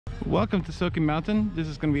Welcome to Soaky Mountain. This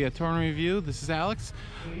is going to be a touring review. This is Alex.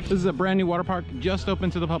 This is a brand new water park, just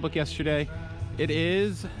opened to the public yesterday. It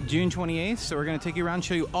is June 28th, so we're going to take you around,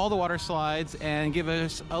 show you all the water slides, and give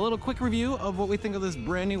us a little quick review of what we think of this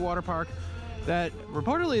brand new water park that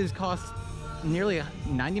reportedly has cost nearly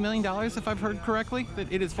 $90 million, if I've heard correctly.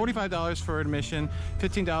 That it is $45 for admission,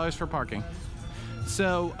 $15 for parking.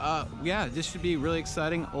 So yeah, this should be really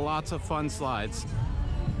exciting. Lots of fun slides.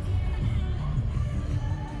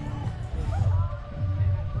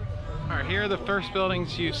 All right, here are the first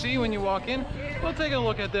buildings you see when you walk in. We'll take a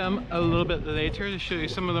look at them a little bit later to show you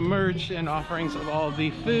some of the merch and offerings of all the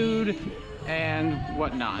food and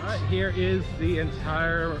whatnot. All right, here is the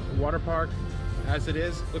entire water park as it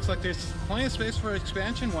is. Looks like there's plenty of space for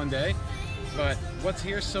expansion one day, but what's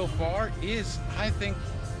here so far is, I think,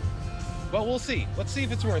 well, we'll see. Let's see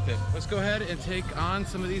if it's worth it. Let's go ahead and take on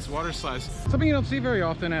some of these water slides. Something you don't see very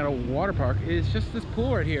often at a water park is just this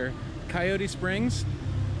pool right here, Coyote Springs.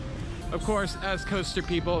 Of course, as coaster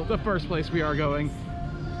people, the first place we are going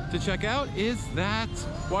to check out is that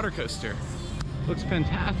water coaster. Looks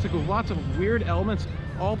fantastic with lots of weird elements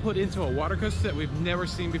all put into a water coaster that we've never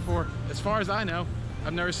seen before. As far as I know,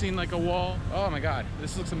 I've never seen like a wall. Oh my God,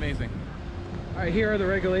 this looks amazing. All right, here are the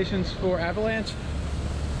regulations for avalanche.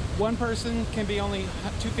 One person can be only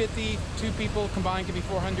 250, two people combined can be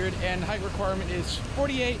 400, and height requirement is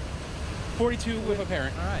 48, 42 with a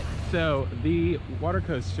parent. All right. So the water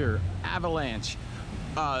coaster Avalanche.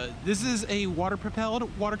 This is a water propelled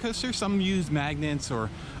water coaster. Some use magnets or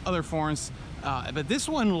other forms, but this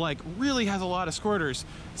one like really has a lot of squirters.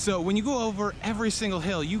 So when you go over every single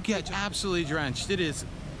hill, you get absolutely drenched. It is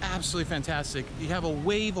absolutely fantastic. You have a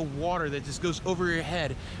wave of water that just goes over your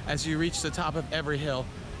head as you reach the top of every hill.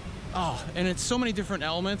 Oh, and it's so many different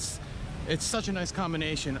elements. It's such a nice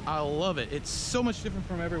combination. I love it. It's so much different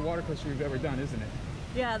from every water coaster you've ever done, isn't it?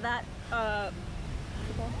 Yeah, that, I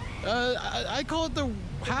call it the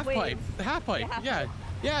half pipe. The half pipe. Yeah.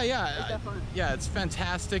 Yeah, it's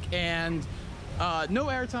fantastic, and no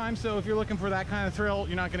airtime, so if you're looking for that kind of thrill,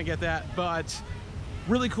 you're not gonna get that, but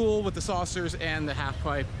really cool with the saucers and the half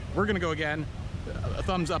pipe. We're gonna go again. A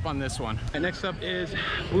thumbs up on this one. And next up is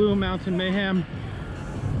Blue Mountain Mayhem.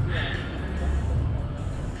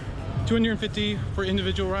 250 for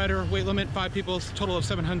individual rider, weight limit 5 people, total of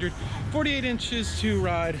 700, 48 inches to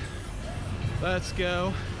ride. Let's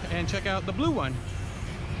go and check out the blue one.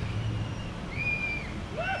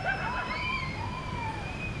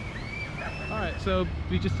 All right, so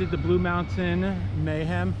we just did the Blue Mountain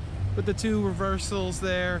Mayhem with the 2 reversals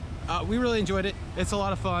there. We really enjoyed it. It's a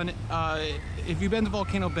lot of fun. If you've been to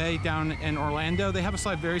Volcano Bay down in Orlando, they have a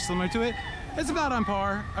slide very similar to it. It's about on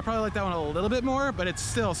par. I probably like that one a little bit more, but it's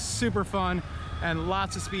still super fun and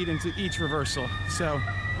lots of speed into each reversal. So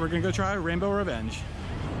we're gonna go try Rainbow Revenge.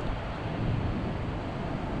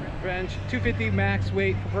 Revenge, 250 max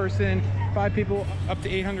weight per person, 5 people up to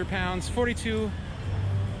 800 pounds, 42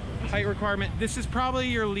 height requirement. This is probably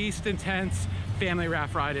your least intense family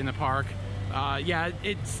raft ride in the park. Yeah,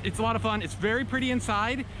 it's a lot of fun. It's very pretty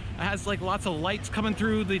inside. It has like lots of lights coming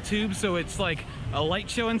through the tube, so it's like a light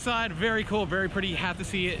show inside. Very cool, very pretty. You have to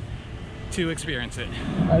see it to experience it.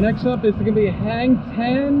 All right, next up is gonna be Hang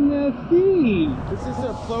 10C. This is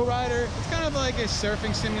a flow rider. It's kind of like a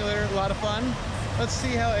surfing simulator, a lot of fun. Let's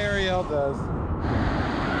see how Ariel does.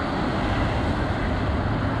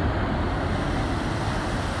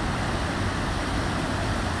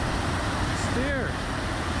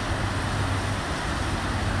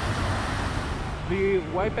 The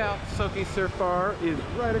Wipeout Soaky Surf Bar is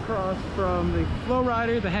right across from the Flow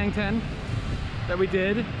Rider, the Hang 10 that we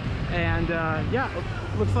did. And yeah,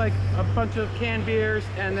 looks like a bunch of canned beers,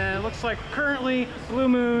 and then it looks like currently Blue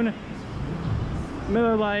Moon,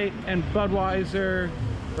 Miller Lite, and Budweiser,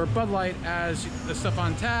 or Bud Light as the stuff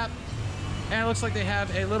on tap. And it looks like they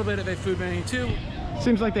have a little bit of a food menu too.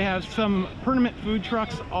 Seems like they have some permanent food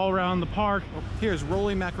trucks all around the park. Here's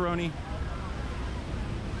rolling macaroni.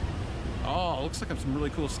 Oh, looks like some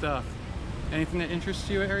really cool stuff. Anything that interests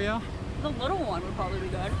you, Ariel? the little one would probably be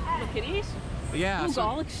good. The kitties? Yeah. Ooh,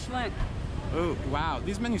 garlic shrimp. Oh, wow.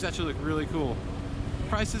 These menus actually look really cool.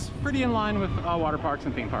 Price is pretty in line with water parks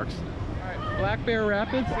and theme parks. All right, Black Bear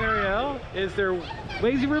Rapids, Ariel, is their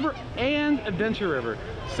lazy river and adventure river.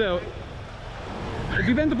 So, if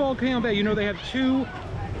you've been to Volcano Bay, you know they have two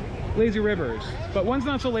lazy rivers, but one's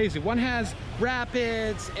not so lazy. One has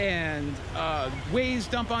rapids and waves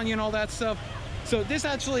dump on you and all that stuff. So this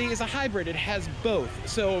actually is a hybrid. It has both.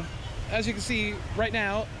 So as you can see right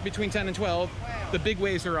now, between 10 and 12, the big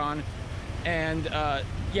waves are on. And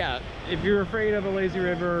yeah, if you're afraid of a lazy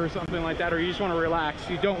river or something like that, or you just want to relax,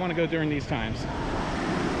 you don't want to go during these times.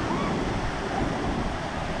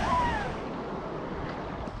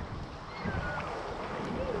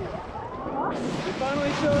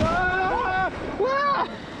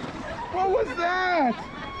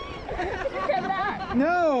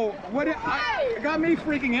 No! What? It got me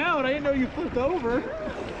freaking out. I didn't know you flipped over.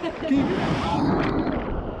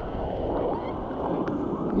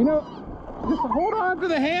 You know, just hold on to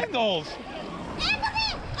the handles.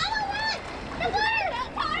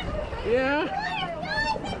 Yeah.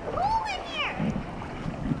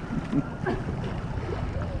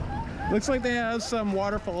 Looks like they have some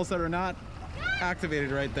waterfalls that are not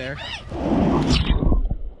activated right there.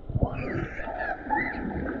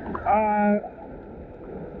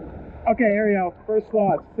 Okay, Ariel, first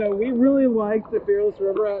thoughts. So we really liked the Fearless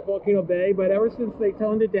River at Volcano Bay, but ever since they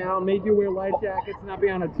toned it down, made you wear life jackets and not be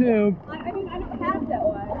on a tube. I mean, I don't have that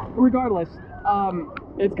one. Regardless,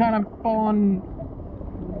 it's kind of fallen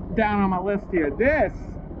down on my list here. This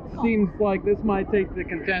seems like this might take the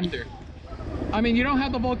contender. I mean, you don't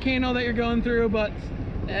have the volcano that you're going through, but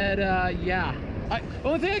yeah.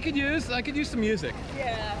 Only thing I could use some music.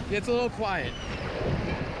 Yeah. It's a little quiet.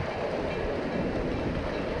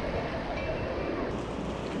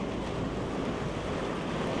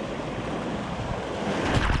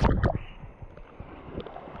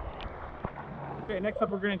 Okay, next up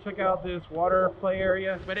we're going to check out this water play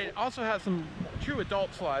area, but it also has some true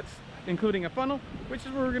adult slides, including a funnel, which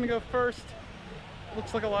is where we're going to go first.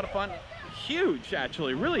 Looks like a lot of fun. Huge,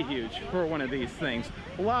 actually, really huge for one of these things.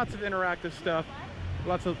 Lots of interactive stuff,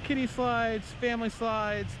 lots of kiddie slides, family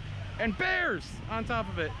slides, and bears on top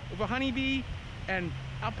of it, with a honeybee and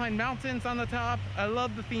alpine mountains on the top. I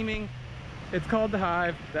love the theming. It's called the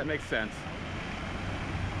Hive. That makes sense.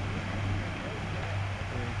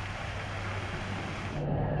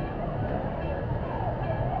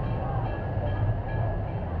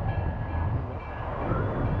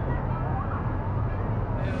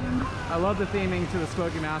 I love the theming to the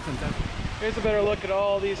Smoky Mountains. Here's a better look at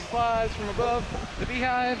all these slides from above the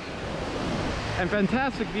beehive, and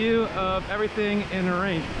fantastic view of everything in the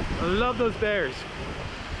rain. I love those bears.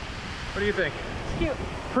 What do you think? It's cute.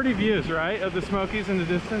 Pretty views, right? Of the Smokies in the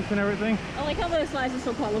distance and everything. I like how those slides are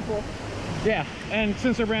so colorful. Yeah, and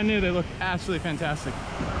since they're brand new, they look absolutely fantastic.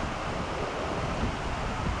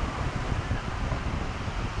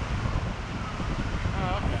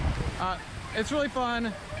 It's really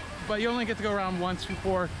fun, but you only get to go around once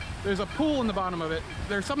before. There's a pool in the bottom of it.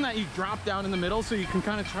 There's something that you drop down in the middle, so you can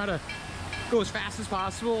kind of try to go as fast as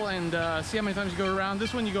possible and see how many times you go around.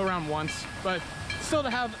 This one you go around once, but still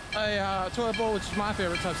to have a toilet bowl, which is my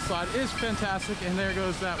favorite type of slide, is fantastic. And there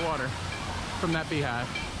goes that water from that beehive.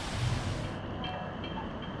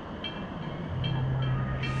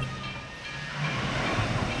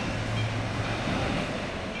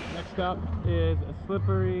 Next up is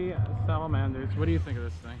slippery salamanders. What do you think of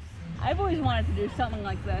this thing? I've always wanted to do something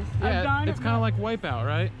like this. Yeah, it's kind of like Wipeout,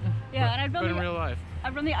 right? Yeah, and I've done but in real life.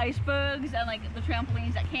 I've done the icebergs and like the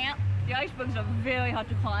trampolines at camp. The icebergs are very hard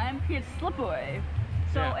to climb. It's slippery,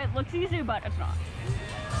 so yeah. It looks easy, but it's not.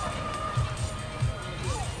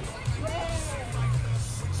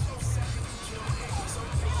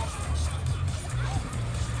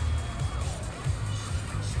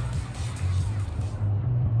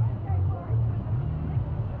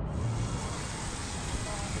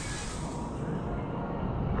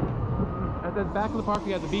 At the back of the park,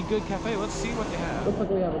 we have the Be Good Cafe. Let's see what they have. Looks like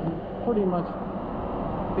we have pretty much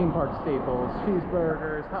theme park staples.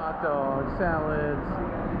 Cheeseburgers, hot dogs, salads.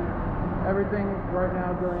 Everything right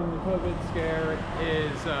now during the COVID scare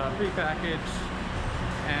is prepackaged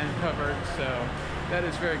and covered, so that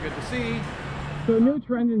is very good to see. So a new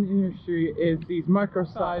trend in the industry is these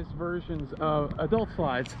micro-sized versions of adult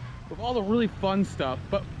slides with all the really fun stuff,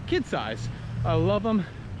 but kid size. I love them.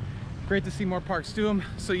 Great to see more parks do them.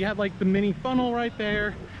 So you have like the mini funnel right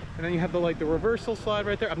there, and then you have the like the reversal slide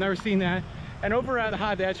right there. I've never seen that. And over at the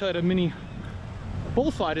Hive, they actually had a mini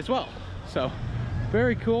bull slide as well. So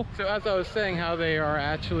very cool. So as I was saying, how they are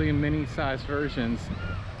actually mini sized versions.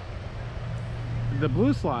 The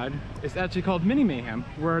blue slide is actually called Mini Mayhem,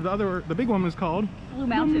 where the big one was called Blue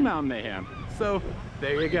Mountain Mayhem. So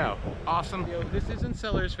there you go. Awesome. This is in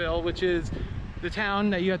Sellersville, which is the town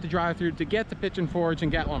that you have to drive through to get to Pigeon Forge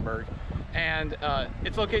and Gatlinburg. And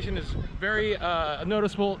its location is very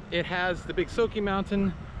noticeable. It has the big Soaky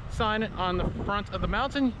Mountain sign on the front of the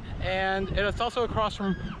mountain, and it's also across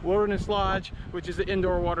from Wilderness Lodge, which is an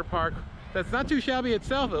indoor water park that's not too shabby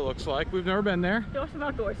itself, it looks like. We've never been there. There's some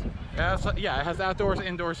outdoors. Yeah, it has outdoors,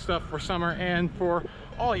 indoor stuff for summer and for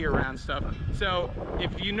all year round stuff. So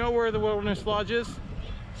if you know where the Wilderness Lodge is,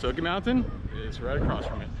 Soaky Mountain is right across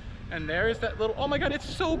from it. And there's that little, oh my god, it's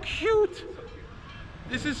so cute!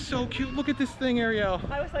 This is so cute. Look at this thing, Ariel.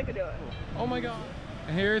 I wish I could do it. Oh my god.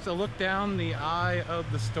 And here's a look down the eye of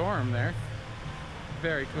the storm there.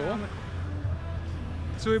 Very cool.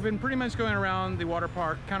 So we've been pretty much going around the water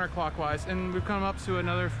park counterclockwise, and we've come up to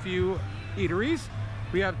another few eateries.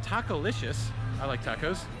 We have Tacolicious. I like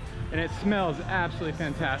tacos, and it smells absolutely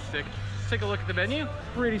fantastic. Let's take a look at the menu.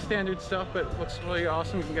 Pretty standard stuff, but looks really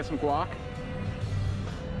awesome. You can get some guac.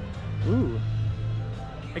 Ooh.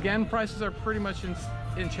 Again, prices are pretty much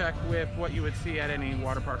in check with what you would see at any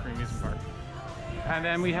water park or amusement park. And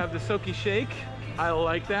then we have the Soaky Shake. I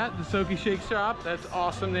like that. The Soaky Shake Shop. That's an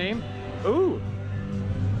awesome name. Ooh.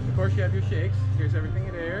 Of course, you have your shakes. Here's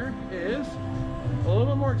everything there is. A little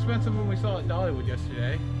bit more expensive than we saw at Dollywood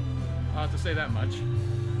yesterday. I'll have to say that much.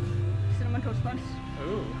 Cinnamon Toast Crunch.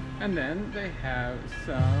 Ooh. And then they have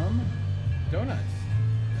some donuts.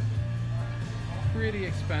 Pretty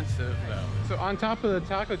expensive though. So on top of the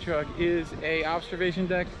taco truck is a observation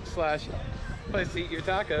deck slash place to eat your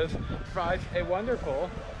tacos. Provides a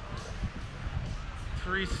wonderful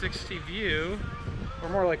 360 view, or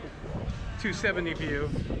more like 270 view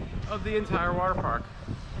of the entire water park.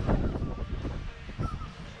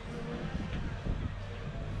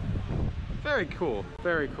 Very cool,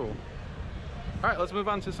 very cool. All right, let's move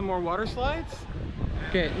on to some more water slides.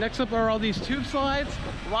 Okay, next up are all these tube slides.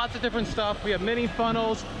 Lots of different stuff. We have mini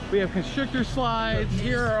funnels, we have constrictor slides.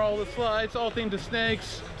 Here are all the slides, all themed to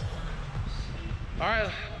snakes. All right,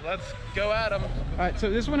 let's go at them. All right, so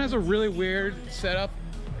this one has a really weird setup.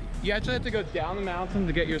 You actually have to go down the mountain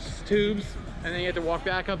to get your tubes, and then you have to walk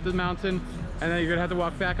back up the mountain, and then you're gonna have to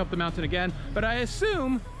walk back up the mountain again. But I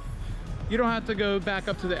assume you don't have to go back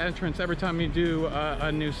up to the entrance every time you do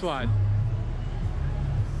a new slide.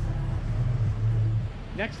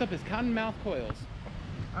 Next up is cottonmouth coils.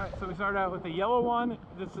 All right, so we started out with the yellow one.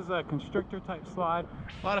 This is a constrictor type slide.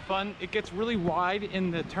 A lot of fun. It gets really wide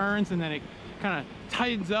in the turns, and then it kind of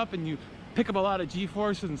tightens up, and you pick up a lot of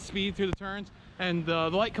G-force and speed through the turns. And the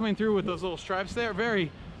light coming through with those little stripes there,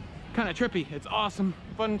 very kind of trippy. It's awesome,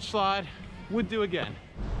 fun slide, would do again.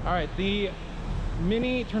 All right, the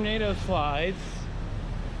mini tornado slides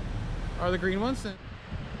are the green ones.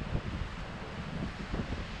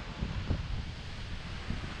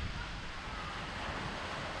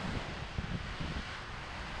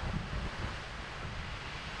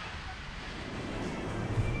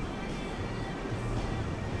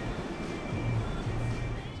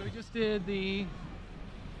 Did the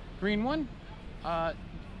green one,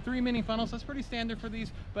 3 mini funnels. That's pretty standard for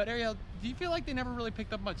these. But Ariel, do you feel like they never really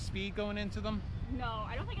picked up much speed going into them? No,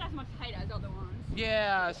 I don't think it has much height as other ones.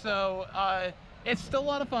 Yeah, so it's still a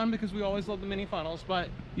lot of fun because we always love the mini funnels, but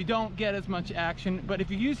you don't get as much action. But if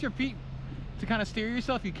you use your feet to kind of steer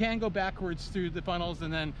yourself, you can go backwards through the funnels,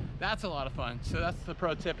 and then that's a lot of fun. So that's the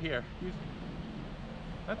pro tip here.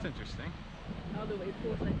 That's interesting. Oh, the wave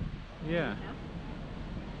pool thing. Yeah.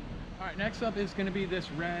 All right, next up is going to be this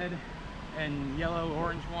red and yellow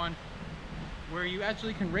orange one where you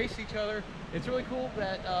actually can race each other. It's really cool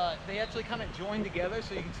that they actually kind of join together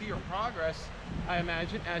so you can see your progress, I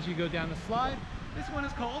imagine, as you go down the slide. This one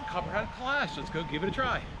is called Copperhead Clash. Let's go give it a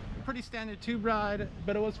try. Pretty standard tube ride,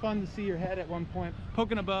 but it was fun to see your head at one point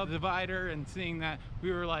poking above the divider and seeing that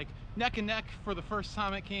we were like neck and neck for the first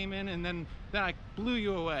time it came in, and then I blew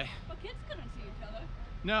you away. But kids couldn't see each other.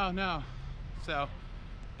 No. So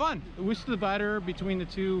fun. I wish the divider between the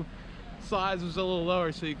two slides was a little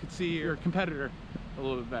lower so you could see your competitor a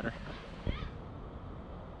little bit better.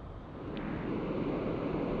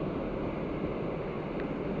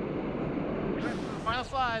 The final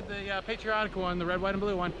slide, the patriotic one, the red, white, and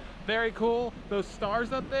blue one. Very cool. Those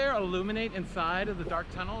stars up there illuminate inside of the dark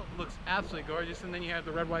tunnel. It looks absolutely gorgeous. And then you have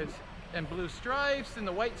the red, white, and blue stripes in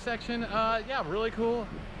the white section. Yeah, really cool.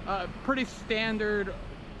 Pretty standard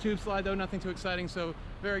tube slide though, nothing too exciting, so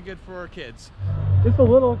very good for kids. Just a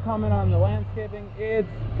little comment on the landscaping. It's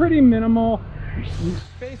pretty minimal,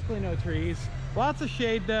 basically no trees. Lots of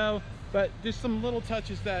shade though, but just some little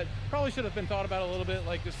touches that probably should have been thought about a little bit,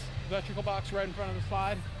 like this electrical box right in front of the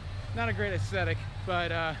slide. Not a great aesthetic,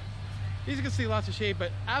 but as you can see, lots of shade,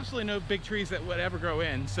 but absolutely no big trees that would ever grow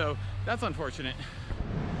in, so that's unfortunate.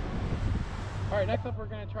 All right, next up we're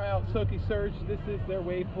gonna try out Soaky Surge. This is their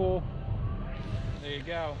wave pool. There you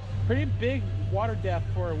go. Pretty big water depth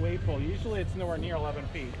for a wave pool. Usually it's nowhere near 11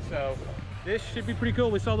 feet. So this should be pretty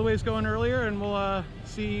cool. We saw the waves going earlier, and we'll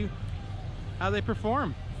see how they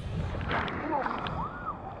perform.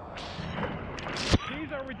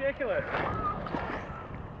 These are ridiculous.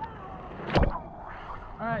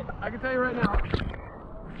 All right, I can tell you right now,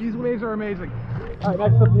 these waves are amazing. All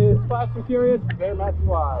right, next up is Flash and Furious Bear Mat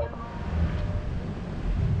Slide.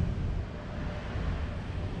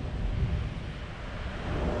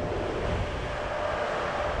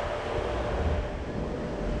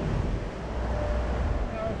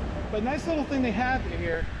 But nice little thing they have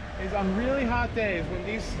here is on really hot days, when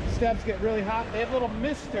these steps get really hot, they have little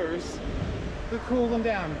misters to cool them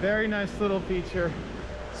down. Very nice little feature,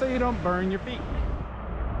 so you don't burn your feet.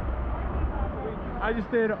 I just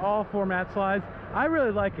did all 4 mat slides. I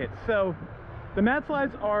really like it. So the mat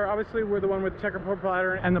slides are obviously, we're the one with the checkerboard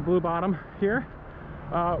pattern and the blue bottom here.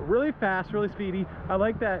 Really fast, really speedy. I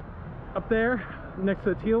like that up there next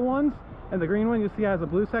to the teal ones, and the green one you see has a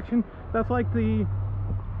blue section. That's like the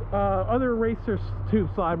other racer tube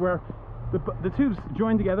slide, where the tubes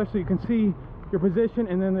join together so you can see your position,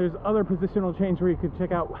 and then there's other positional change where you can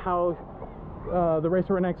check out how the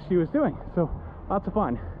racer right next to you is doing. So lots of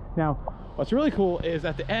fun. Now what's really cool is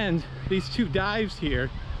at the end, these 2 dives here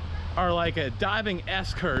are like a diving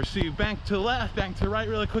S-curve. So you bank to the left, bank to the right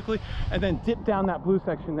really quickly, and then dip down that blue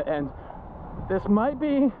section at the end. This might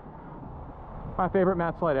be my favorite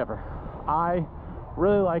mat slide ever. I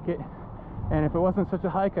really like it, and if it wasn't such a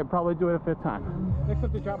hike, I'd probably do it a 5th time. Next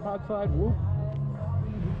up, the drop pod slide. Whoop.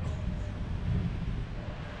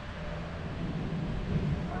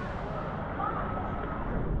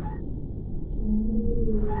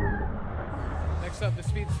 Next up, the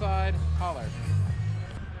speed slide collar.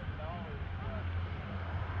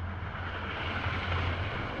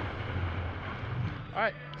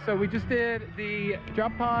 Alright, so we just did the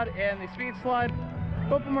drop pod and the speed slide.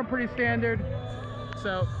 Both of them are pretty standard.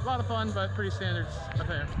 So a lot of fun, but pretty standard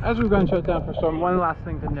affair. As we've gone shut down for storm, one last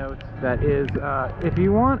thing to note, that is if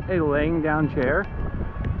you want a laying down chair,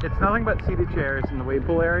 it's nothing but seated chairs in the wave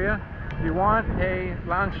pool area. If you want a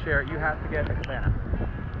lounge chair, you have to get a cabana.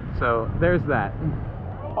 So there's that.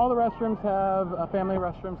 All the restrooms have family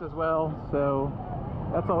restrooms as well, so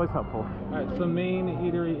that's always helpful. Alright, so main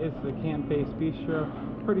eatery is the camp-based bistro.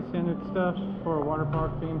 Pretty standard stuff for a water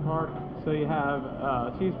park, theme park. So you have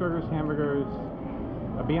cheeseburgers, hamburgers,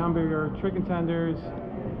 a Beyond Burger, chicken tenders,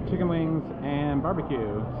 chicken wings, and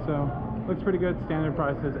barbecue. So looks pretty good, standard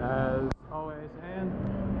prices as always, and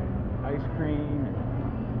ice cream,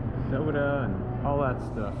 and soda, and all that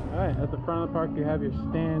stuff. Alright, at the front of the park you have your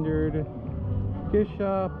standard gift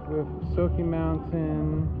shop with Soaky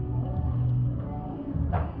Mountain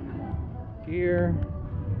gear.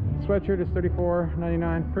 Sweatshirt is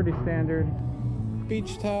 $34.99, pretty standard.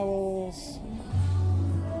 Beach towels.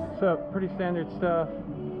 So pretty standard stuff.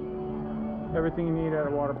 Everything you need at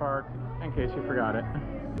a water park, in case you forgot it.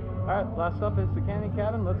 Alright, last up is the candy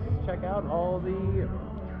cabin. Let's check out all the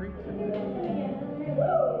treats.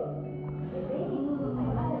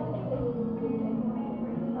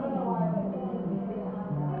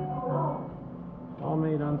 All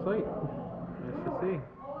made on site. Nice to see.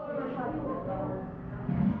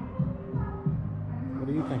 What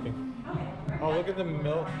are you thinking? Oh, look at the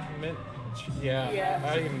milk mint. Yeah.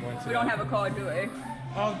 I even went to We don't have a card, do we?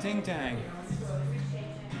 Oh, ding dang.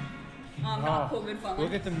 Not COVID fun.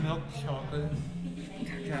 Look at the milk chocolate.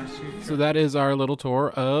 So that is our little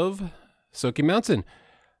tour of Soaky Mountain.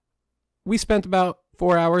 We spent about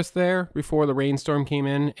 4 hours there before the rainstorm came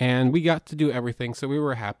in, and we got to do everything, so we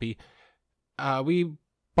were happy. We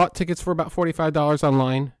bought tickets for about $45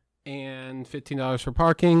 online and $15 for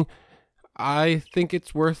parking. I think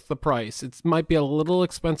it's worth the price. It might be a little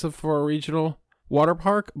expensive for a regional water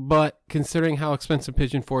park, but considering how expensive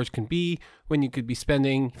Pigeon Forge can be, when you could be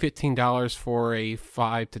spending $15 for a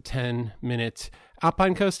 5 to 10 minute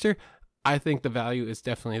alpine coaster, I think the value is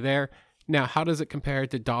definitely there. Now, how does it compare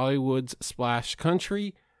to Dollywood's Splash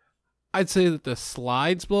Country? I'd say that the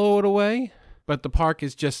slides blow it away, but the park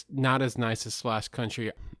is just not as nice as Splash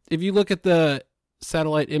Country. If you look at the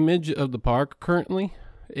satellite image of the park currently,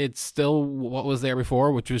 it's still what was there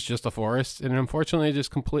before, which was just a forest, and unfortunately they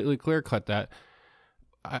just completely clear cut that.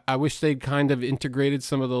 I wish they'd kind of integrated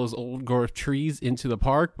some of those old growth trees into the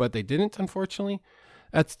park, but they didn't, unfortunately.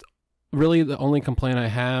 That's really the only complaint I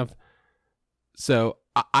have. So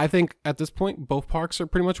I think at this point both parks are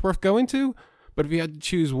pretty much worth going to, but if you had to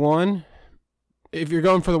choose one, if you're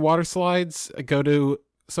going for the water slides, go to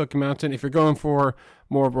Soaky Mountain. If you're going for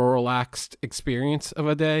more of a relaxed experience of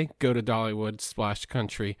a day, go to Dollywood Splash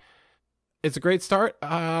Country. It's a great start.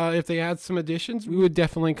 If they add some additions, we would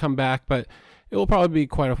definitely come back, but it will probably be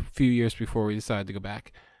quite a few years before we decide to go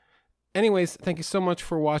back. Anyways, thank you so much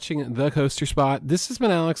for watching The Coaster Spot. This has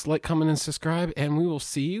been Alex. Like, comment, and subscribe, and we will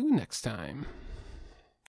see you next time.